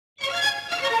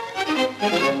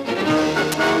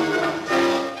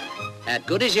At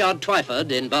Goodey's Yard,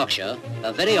 Twyford in Berkshire,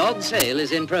 a very odd sale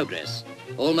is in progress.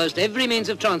 Almost every means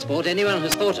of transport anyone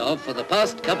has thought of for the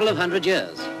past couple of 100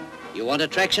 years. You want a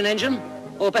traction engine?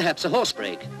 Or perhaps a horse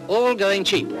brake? All going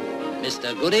cheap.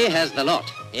 Mr. Goodey has the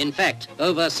lot. In fact,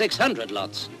 over 600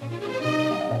 lots.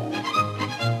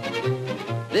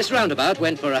 This roundabout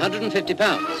went for £150,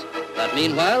 but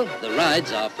meanwhile, the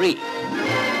rides are free.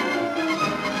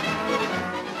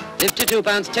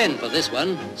 £52.10 for this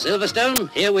one. Silverstone,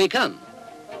 here we come.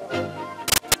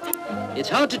 It's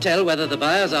hard to tell whether the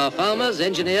buyers are farmers,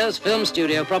 engineers, film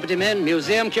studio property men,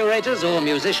 museum curators or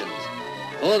musicians.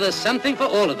 For there's something for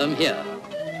all of them here.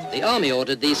 The army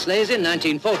ordered these sleighs in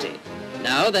 1940.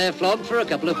 Now they're flogged for a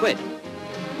couple of quid.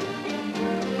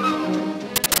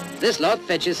 This lot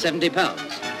fetches £70.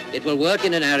 It will work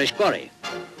in an Irish quarry.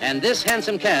 And this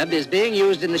handsome cab is being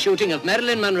used in the shooting of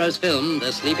Marilyn Monroe's film,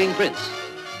 The Sleeping Prince.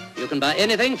 You can buy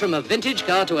anything from a vintage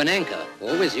car to an anchor,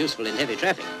 always useful in heavy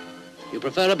traffic. You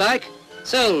prefer a bike?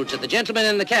 Sold to the gentleman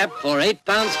in the cap for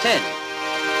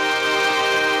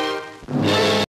 £8.10.